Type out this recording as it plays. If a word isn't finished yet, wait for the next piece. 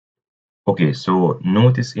Okay, so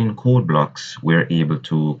notice in CodeBlocks, we're able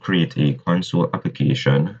to create a console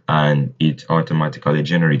application and it automatically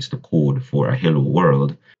generates the code for a Hello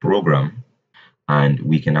World program. And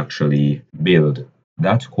we can actually build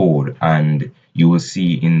that code, and you will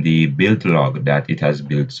see in the build log that it has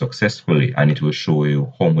built successfully, and it will show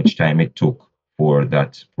you how much time it took for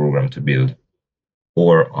that program to build.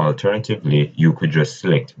 Or alternatively, you could just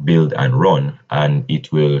select build and run, and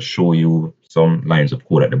it will show you some lines of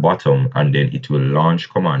code at the bottom, and then it will launch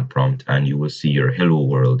command prompt, and you will see your hello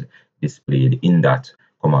world displayed in that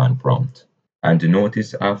command prompt. And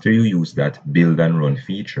notice after you use that build and run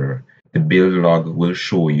feature, the build log will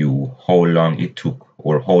show you how long it took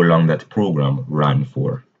or how long that program ran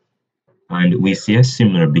for. And we see a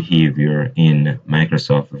similar behavior in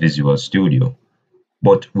Microsoft Visual Studio.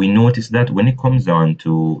 But we notice that when it comes on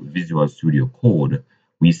to Visual Studio Code,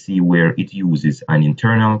 we see where it uses an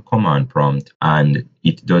internal command prompt and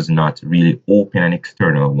it does not really open an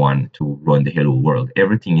external one to run the hello world.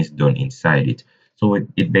 Everything is done inside it. So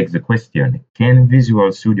it begs the question, can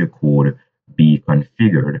Visual Studio Code be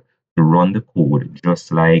configured to run the code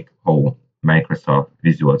just like how Microsoft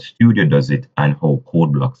Visual Studio does it and how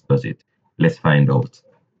CodeBlocks does it? Let's find out.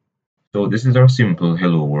 So this is our simple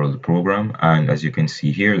Hello World program, and as you can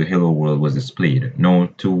see here, the Hello World was displayed. Now,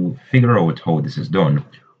 to figure out how this is done,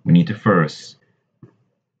 we need to first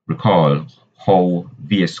recall how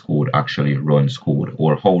VS Code actually runs code,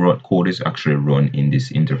 or how code is actually run in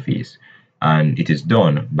this interface. And it is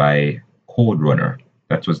done by Code Runner.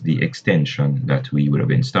 That was the extension that we would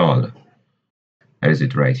have installed. That is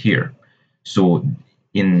it right here. So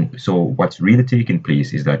what's really taking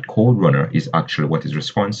place is that Code Runner is actually what is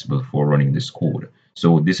responsible for running this code.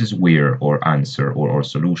 So this is where our answer or our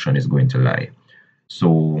solution is going to lie.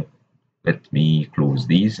 So let me close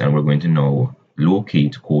these, and we're going to now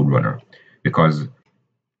locate Code Runner, because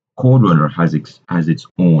Code Runner has its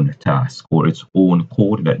own task or its own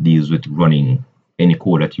code that deals with running any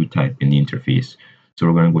code that you type in the interface. So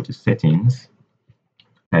we're going to go to settings,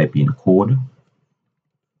 type in code,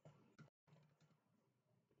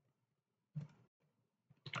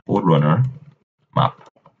 Code Runner map,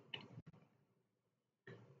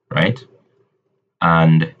 right?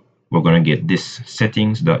 And we're going to get this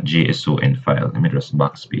settings.json file. Let me just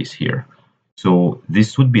backspace here. So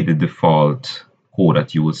this would be the default code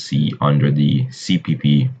that you will see under the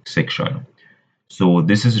CPP section. So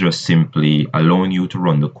this is just simply allowing you to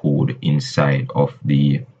run the code inside of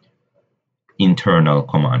the internal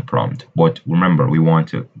command prompt. But remember, we want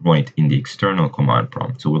to run it in the external command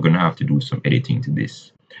prompt. So we're going to have to do some editing to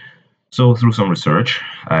this. So through some research,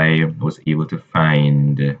 I was able to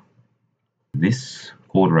find this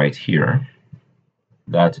code right here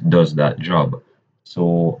that does that job.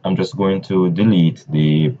 So I'm just going to delete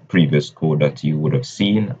the previous code that you would have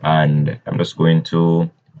seen, and I'm just going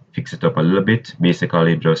to fix it up a little bit.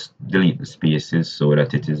 Basically, just delete the spaces so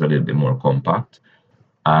that it is a little bit more compact.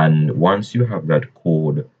 And once you have that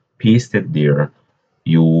code pasted there,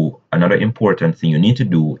 another important thing you need to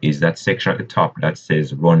do is that section at the top that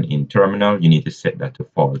says run in terminal, you need to set that to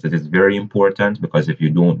false. It is very important, because if you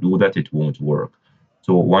don't do that, it won't work.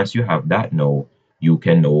 So once you have that now, you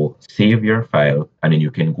can now save your file, and then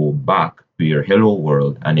you can go back to your hello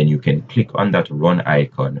world, and then you can click on that run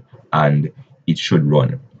icon and it should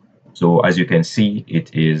run. So as you can see,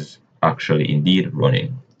 it is actually indeed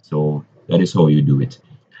running. So that is how you do it.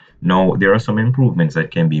 Now, there are some improvements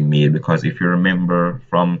that can be made, because if you remember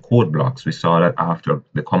from CodeBlocks, we saw that after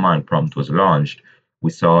the command prompt was launched,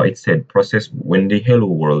 we saw it said process, when the hello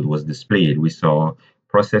world was displayed, we saw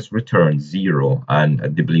process return 0, and I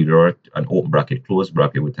believe there are an open bracket, close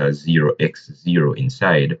bracket with a 0x0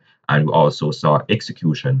 inside, and we also saw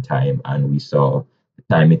execution time, and we saw the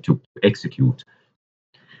time it took to execute.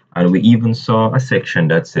 And we even saw a section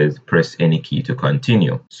that says press any key to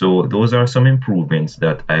continue. So those are some improvements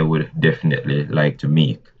that I would definitely like to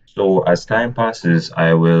make. So as time passes,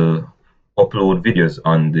 I will upload videos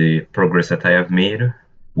on the progress that I have made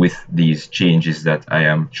with these changes that I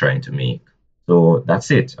am trying to make. So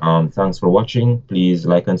that's it. Thanks for watching. Please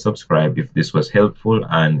like and subscribe if this was helpful,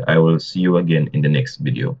 and I will see you again in the next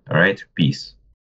video. All right, peace.